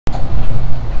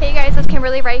guys, it's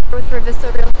Kimberly Wright here with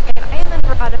Revisto Real Estate. I am in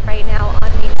Verrado right now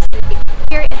on Main Street,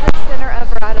 here in the center of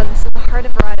Verrado. This is the heart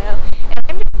of Verrado, and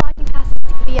I'm just walking past the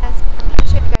CVS. I'm going to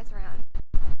show you guys around.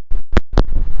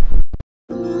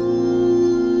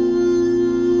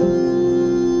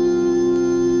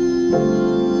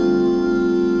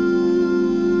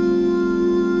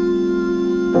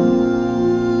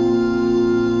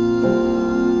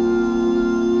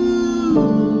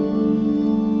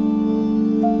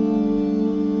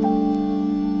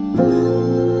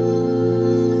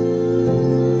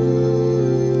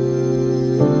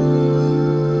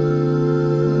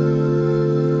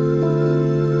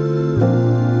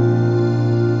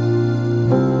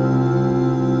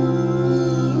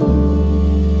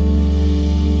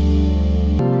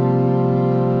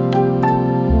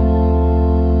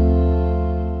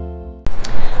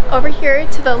 Over here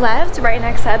to the left, right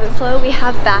next to Ebb and Flow, we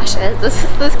have Bashes. This is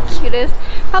the cutest,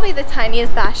 probably the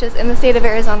tiniest Bashes in the state of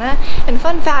Arizona. And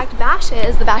fun fact,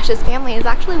 Bashes, the Bashes family, is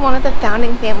actually one of the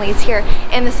founding families here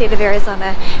in the state of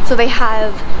Arizona. So they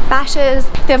have Bashes,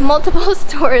 they have multiple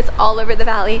stores all over the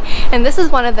valley, and this is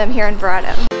one of them here in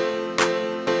Verrado.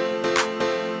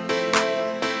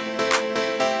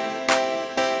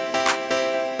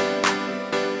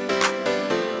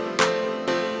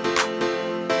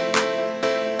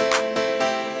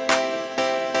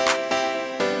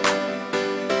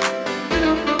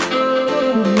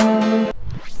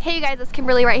 Hey you guys, it's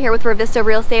Kimberly right here with Revisto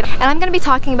Real Estate, and I'm going to be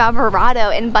talking about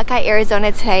Verrado in Buckeye,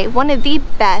 Arizona today. One of the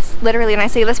best, literally, and I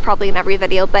say this probably in every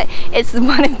video, but it's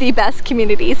one of the best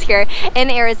communities here in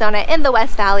Arizona in the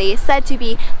West Valley, said to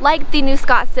be like the new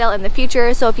Scottsdale in the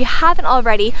future. So if you haven't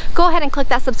already, go ahead and click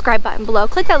that subscribe button below.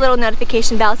 Click that little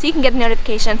notification bell so you can get a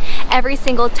notification every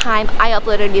single time I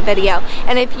upload a new video.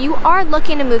 And if you are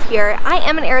looking to move here, I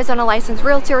am an Arizona licensed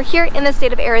realtor here in the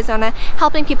state of Arizona,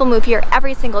 helping people move here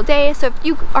every single day. So if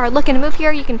you are looking to move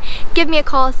here, you can give me a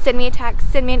call, send me a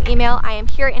text, send me an email. I am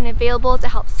here and available to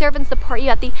help serve and support you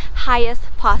at the highest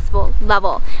possible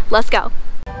level. Let's go.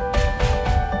 Out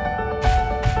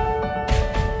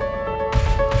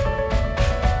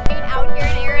here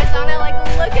in Arizona, like,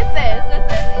 look at this. This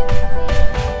is insane.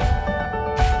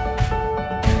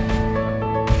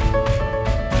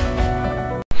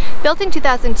 Built in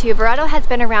 2002, Verrado has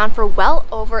been around for well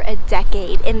over a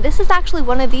decade, and this is actually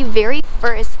one of the very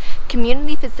first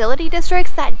community facility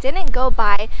districts that didn't go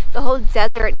by the whole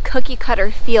desert cookie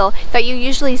cutter feel that you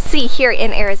usually see here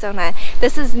in Arizona.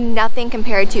 This is nothing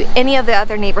compared to any of the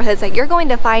other neighborhoods that you're going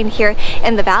to find here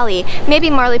in the valley. Maybe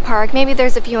Marley Park, maybe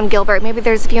there's a few in Gilbert, maybe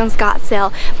there's a few in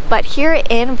Scottsdale, but here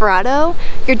in Verrado,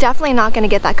 you're definitely not going to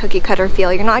get that cookie cutter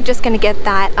feel. You're not just going to get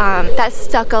that that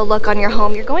stucco look on your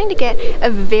home. You're going to get a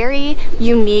very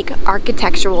unique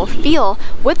architectural feel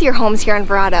with your homes here in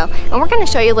Verrado, and we're going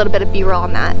to show you a little bit of B-roll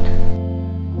on that.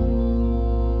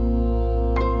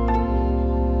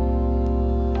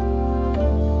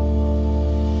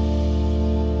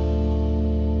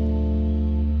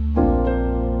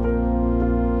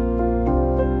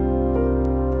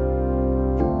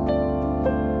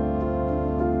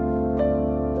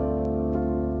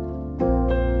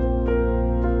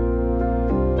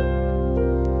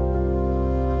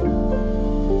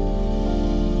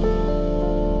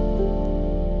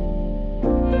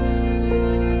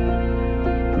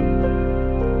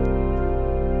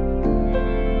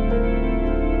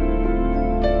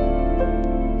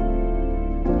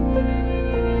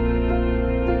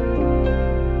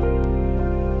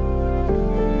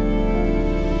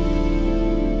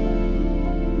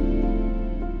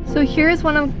 So here's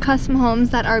one of the custom homes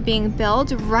that are being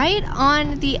built right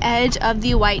on the edge of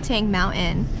the White Tank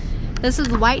Mountain. This is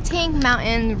White Tank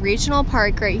Mountain Regional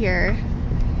Park right here.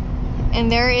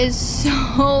 And there is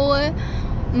so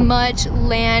much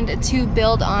land to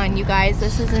build on, you guys.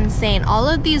 This is insane. All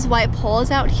of these white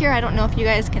poles out here, I don't know if you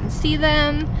guys can see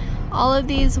them. All of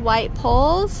these white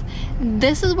poles,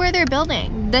 this is where they're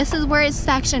building. This is where it's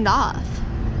sectioned off.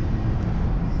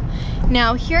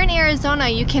 Now here in Arizona,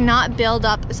 you cannot build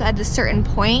up at a certain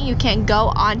point. You can't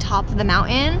go on top of the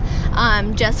mountain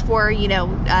just for, you know,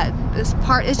 this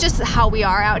part. It's just how we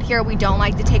are out here. We don't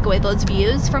like to take away those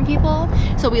views from people,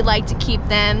 so we like to keep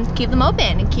them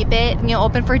open and keep it, you know,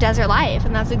 open for desert life,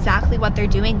 and that's exactly what they're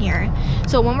doing here.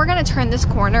 So when we're gonna turn this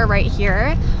corner right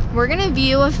here, we're gonna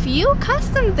view a few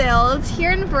custom builds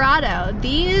here in Verrado.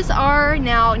 These are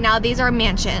now these are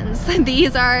mansions.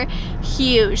 These are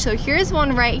huge. So here's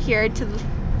one right here to the,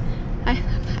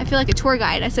 I feel like a tour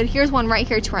guide. I said here's one right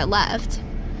here to our left.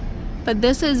 But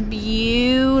this is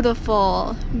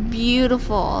beautiful,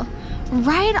 beautiful.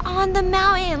 Right on the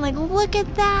mountain, like look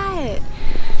at that.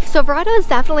 So Verrado is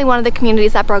definitely one of the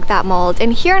communities that broke that mold,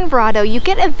 and here in Verrado you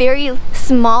get a very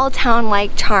small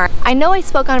town-like charm. I know I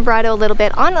spoke on Verrado a little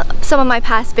bit on some of my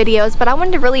past videos, but I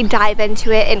wanted to really dive into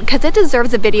it because it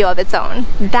deserves a video of its own.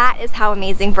 That is how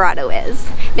amazing Verrado is.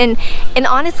 And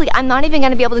honestly, I'm not even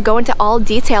going to be able to go into all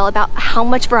detail about how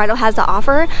much Verrado has to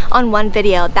offer on one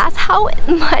video. That's how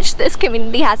much this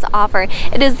community has to offer.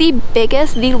 It is the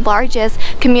biggest, the largest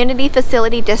community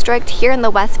facility district here in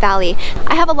the West Valley.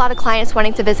 I have a lot of clients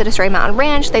wanting to visit a Stray Mountain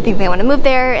Ranch. They think they want to move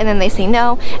there, and then they say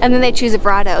no, and then they choose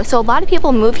Verrado. So a lot of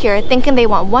people move here thinking they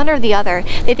want one or the other.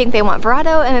 They think they want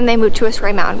Verrado, and then they move to a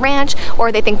Stray Mountain Ranch,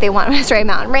 or they think they want a Stray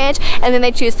Mountain Ranch, and then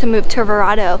they choose to move to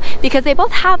Verrado because they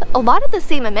both have a lot of the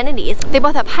same amenities. They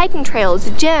both have hiking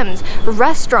trails, gyms,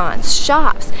 restaurants,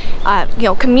 shops, you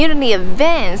know, community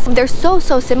events. They're so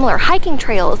similar. Hiking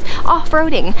trails,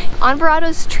 off-roading. On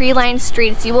Verrado's tree-lined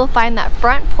streets, you will find that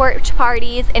front porch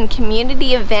parties and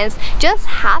community events just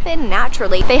happen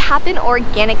naturally. They happen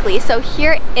organically. So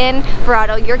here in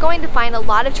Verrado, you're going to find a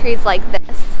lot of trees like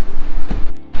this.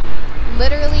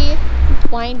 Literally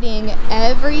winding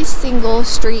every single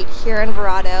street here in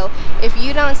Verrado. If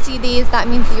you don't see these, that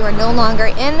means you are no longer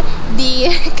in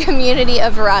the community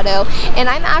of Verrado. And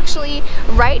I'm actually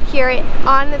right here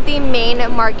on the main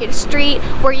market street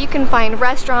where you can find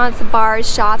restaurants,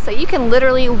 bars, shops that you can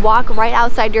literally walk right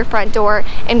outside your front door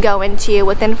and go into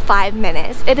within 5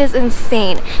 minutes. It is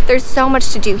insane. There's so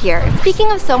much to do here.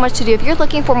 Speaking of so much to do, if you're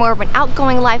looking for more of an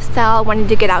outgoing lifestyle, wanting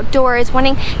to get outdoors,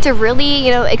 wanting to really,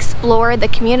 you know, explore the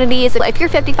communities, if you're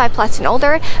 55 plus and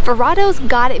older, Verrado's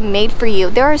got it made for you.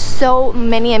 There are so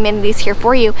many amenities here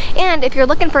for you. And if you're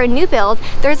looking for a new build,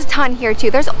 there's a ton here too.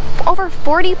 There's over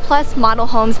 40 plus model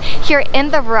homes here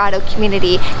in the Verrado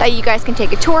community that you guys can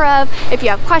take a tour of. If you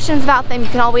have questions about them, you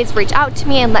can always reach out to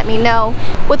me and let me know.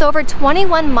 With over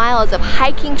 21 miles of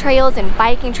hiking trails and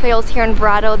biking trails here in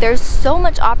Verrado, there's so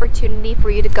much opportunity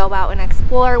for you to go out and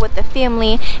explore with the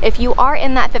family. If you are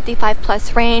in that 55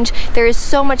 plus range, there is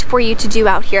so much for you to do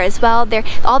out here as well.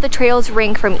 All the trails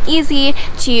range from easy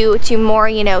to more,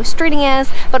 you know, strenuous,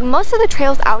 but most of the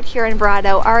trails out here in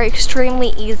Verrado are extremely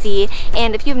easy,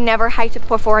 and if you've never hiked it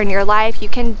before in your life, you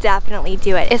can definitely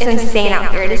do it. It's insane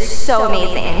out here. It is so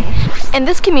amazing. And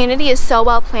this community is so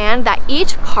well planned that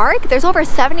each park, there's over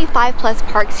 75 plus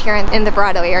parks here in the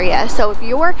Verrado area. So if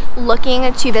you're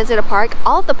looking to visit a park,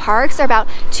 all of the parks are about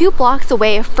 2 blocks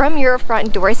away from your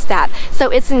front doorstep. So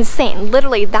it's insane.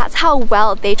 Literally, that's how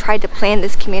well they tried to plan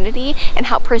this community and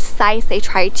how precise they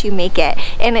tried to make it.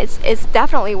 And it's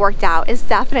definitely worked out. It's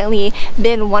definitely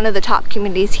been one of the top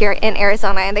communities here in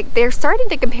Arizona, and they're starting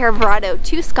to compare Verrado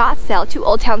to Scottsdale, to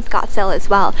Old Town Scottsdale as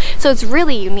well. So it's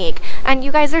really unique. And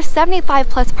you guys, there's 75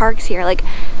 plus parks here. Like,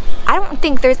 I don't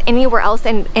think there's anywhere else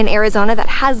in Arizona that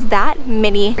has that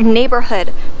many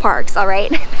neighborhood parks, all right?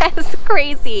 That's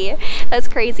crazy. That's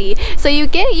crazy. So you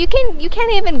can't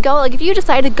even go, like, if you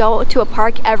decide to go to a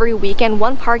park every weekend,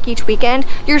 one park each weekend,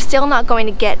 you're still not going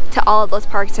to get to all of those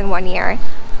parks in 1 year.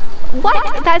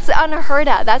 What? That's unheard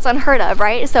of. That's unheard of,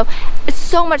 right? So it's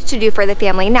so much to do for the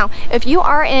family. Now, if you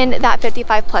are in that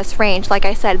 55 plus range, like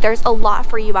I said, there's a lot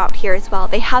for you out here as well.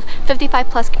 They have 55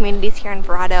 plus communities here in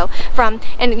Verrado.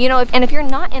 And you know, if you're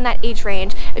not in that age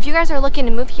range, if you guys are looking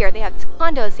to move here, they have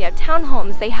condos, they have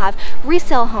townhomes, they have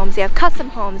resale homes, they have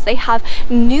custom homes, they have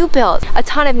new builds, a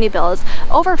ton of new builds,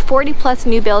 over 40 plus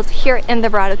new builds here in the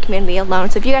Verrado community alone.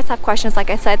 So if you guys have questions, like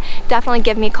I said, definitely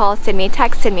give me a call, send me a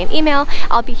text, send me an email.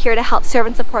 I'll be here to help serve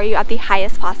and support you at the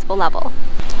highest possible level.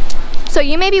 So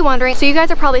you may be wondering, so you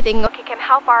guys are probably thinking, okay Kim,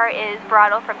 how far is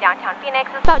Verrado from downtown Phoenix?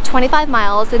 It's about 25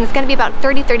 miles and it's going to be about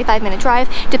 30-35 minute drive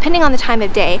depending on the time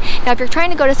of day. Now if you're trying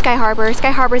to go to Sky Harbor is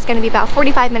going to be about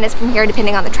 45 minutes from here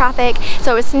depending on the traffic.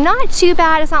 So it's not too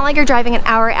bad. It's not like you're driving an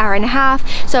hour, hour and a half.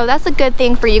 So that's a good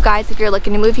thing for you guys if you're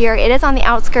looking to move here. It is on the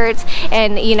outskirts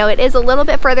and you know, it is a little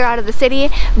bit further out of the city,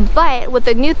 but with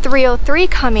the new 303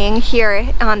 coming here,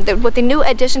 with the new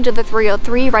addition to the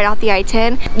 303 right off the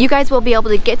I-10, you guys will be able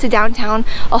to get to downtown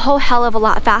a whole hell of a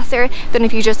lot faster than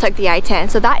if you just took the I-10.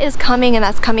 So that is coming, and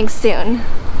that's coming soon.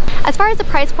 As far as the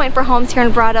price point for homes here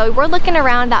in Verrado, we're looking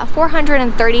around that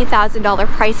 $430,000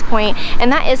 price point,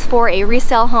 and that is for a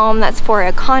resale home, that's for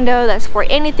a condo, that's for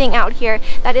anything out here.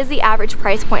 That is the average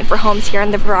price point for homes here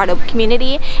in the Verrado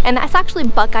community, and that's actually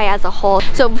Buckeye as a whole.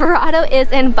 So Verrado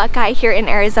is in Buckeye here in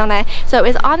Arizona, so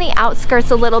it's on the outskirts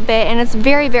a little bit, and it's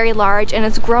very, very large, and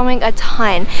it's growing a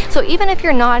ton. So even if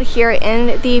you're not here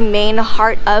in the main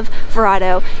heart of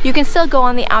Verrado, you can still go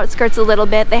on the outskirts a little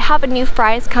bit. They have a new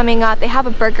Fry's coming up, they have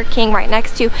a Burger King right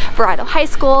next to Verrado High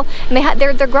School, and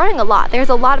they're growing a lot. There's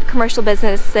a lot of commercial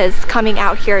businesses coming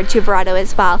out here to Verrado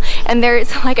as well, and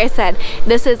there's, like I said,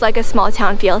 this is like a small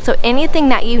town feel, so anything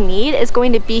that you need is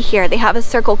going to be here. They have a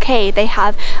Circle K, they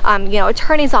have you know,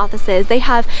 attorneys' offices, they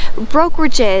have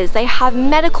brokerages, they have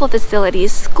medical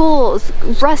facilities, schools,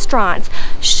 restaurants,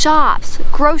 shops,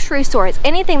 grocery stores,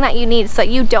 anything that you need so that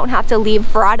you don't have to leave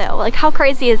Verrado. Like, how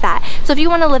crazy is that? So if you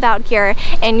want to live out here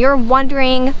and you're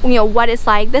wondering, you know, what it's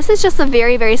like, this is just a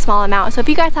very, very small amount. So if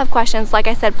you guys have questions, like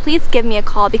I said, please give me a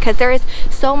call, because there is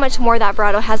so much more that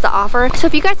Verrado has to offer. So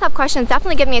if you guys have questions,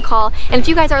 definitely give me a call. And if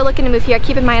you guys are looking to move here,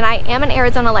 keep in mind I am an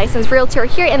Arizona licensed realtor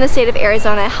here in the state of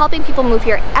Arizona, helping people move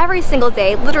here every single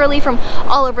day, literally from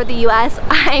all over the US.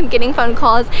 I'm getting phone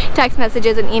calls, text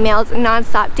messages, and emails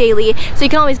non-stop daily. So you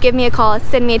can always give me a call,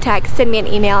 send me a text, send me an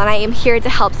email, and I am here to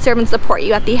help serve and support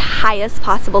you at the highest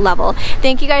possible level.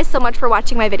 Thank you guys so much for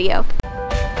watching my video.